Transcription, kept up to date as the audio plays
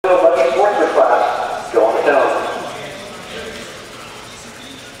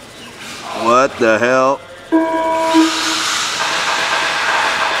the hell?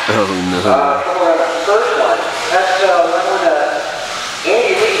 Oh no. Somewhere on the first one. That's one when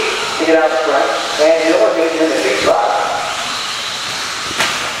Andy leads to get out the front, and Dylan gets in the big spot.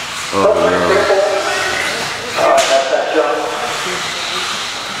 Oh no. Alright, that's that jump.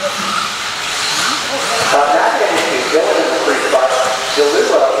 Not getting to Dylan in the free spot.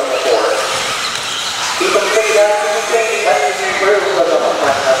 Deluva in the fourth. Keep them picked up, keep them picked up, keep them through, but don't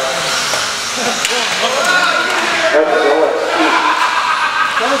find out. That's Dylan.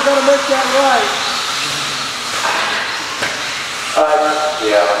 Someone's got to make that right.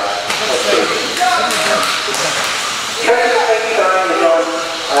 Yeah. Let's see. Trying to think time is on.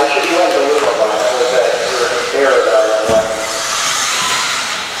 I should be letting the little on it with that error that I left.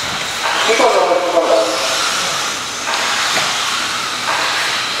 Keep on going, keep on going.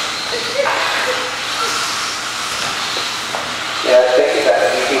 Yeah, thank you, that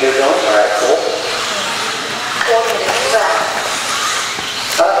you they're going. Alright, cool.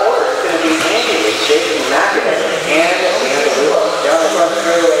 Order is going to be Andy, Jason McInerney, and Leandro down the front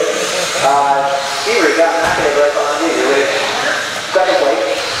straightaway. Avery got McInerney right behind you. You're second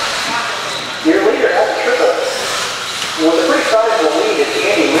place. Your leader has a triple. With a pretty sizable lead, it's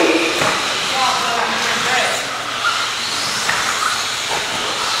Andy Lee.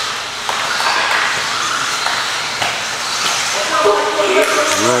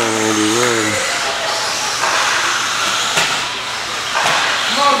 Run, Andy, run.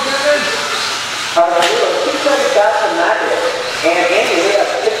 We're 2 seconds back from McInerney, and Andy Lee has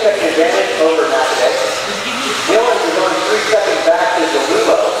a 6-second advantage over McInerney. Dylan is on 3 seconds back to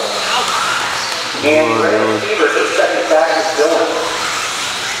Deluvo, and Brandon Seaver 8 seconds back to Dylan.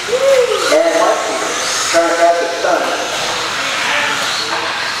 And Mike Seaver trying to catch his son.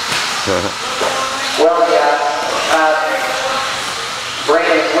 Well, yeah,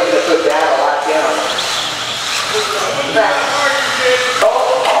 Brandon's looking to put Dad a lot down.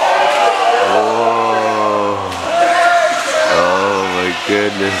 Oh my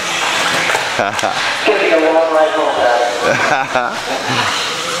goodness. It's going to be a long ride home, Dad.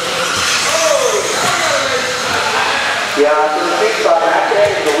 Yeah, so the big spot,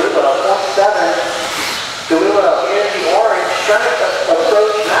 McInerney is Deluva, 0.7. Deluva in the orange, trying to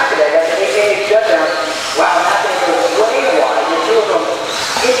approach McInerney at the 8-8 shutdown. Wow, McInerney goes way wide. The two of them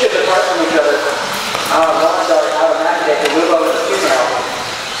inches apart from each other. One's out of McInerney, Deluva with the 2 now.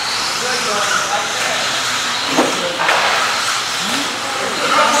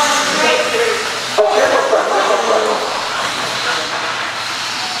 Oh, here's one front, here's one front.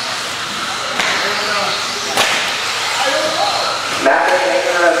 McInerney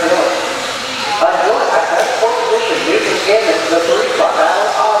hanging around Dylan. Dylan, that's 4th position. Newton's in the 3 spot. That one,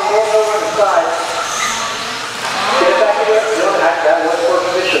 going over on the side. Get it back into it. Dylan, that was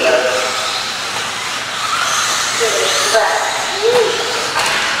 4th position there.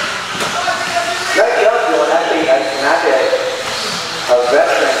 Nice job, Dylan. Actually, McInerney, a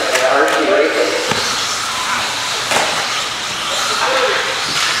veteran in RC racing.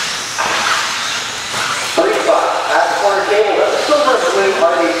 Corner table, the silver and blue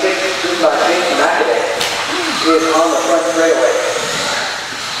RD6 driven by Jason McInerney is on the front straightaway.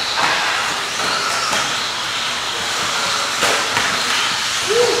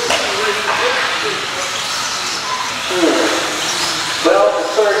 Well, the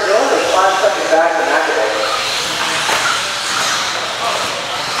third zone is 5 seconds back to McInerney.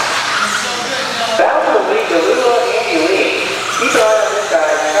 Battle for the lead, Deluva, Andy Lee. Keep an eye on this guy,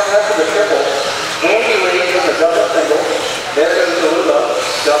 coming up to the triple. Andy Lee is a double single. There goes Deluva,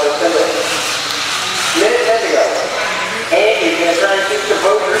 double single. Minute 10 to go. Andy's going to try and keep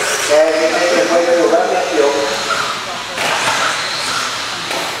composure as he makes his way to the left infield.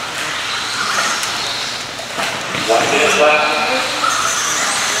 One minute left.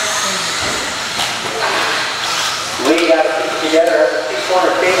 Lee got it together at the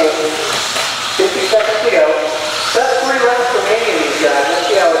 2-corner table. 50 seconds to go. That's 3 rounds for Andy and these guys. Let's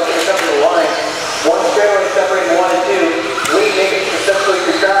see how it's going to come to the line. 1 straightaway separating 1 and 2. Lee making successfully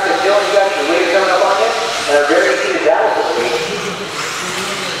retracted. Dylan, you got your lead coming up on you. And a very easy battle this week.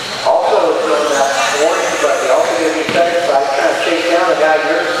 Also from that orange, but they also going to be second side, trying to chase down the guy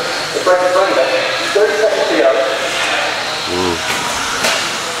here. The front in front of it. 30 seconds to go.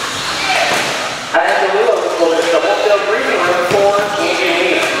 And the wheel will just a wholesale breathing room for Andy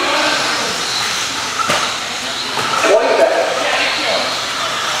Lee.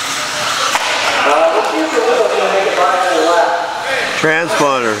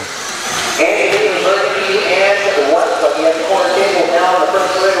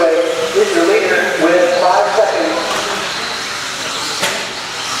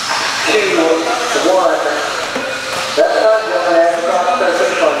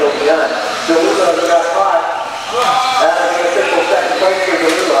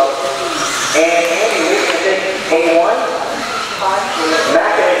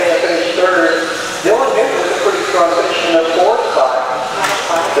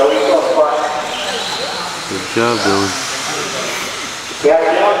 job, Dylan. Yeah,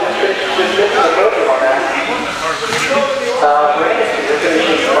 you know, just missing the motive on that. Brandon, you're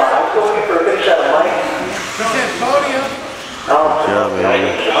finishing 5. I'm still looking for a finish out of Mike. Good job,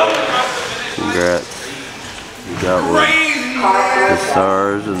 man. Congrats. You got one. The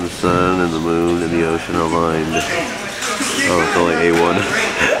stars and the sun and the moon and the ocean aligned. Oh, it's only A1.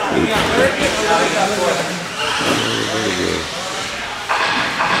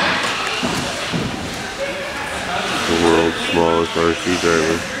 The world's smallest RC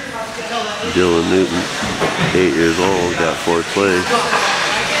driver, Dylan Newton, 8 years old, got 4th place.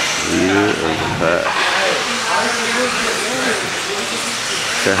 Leader of the pack.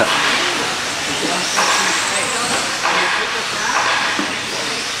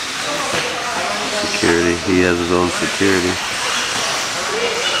 Security, he has his own security.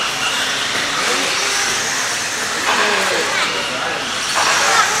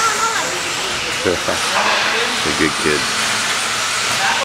 A good kid.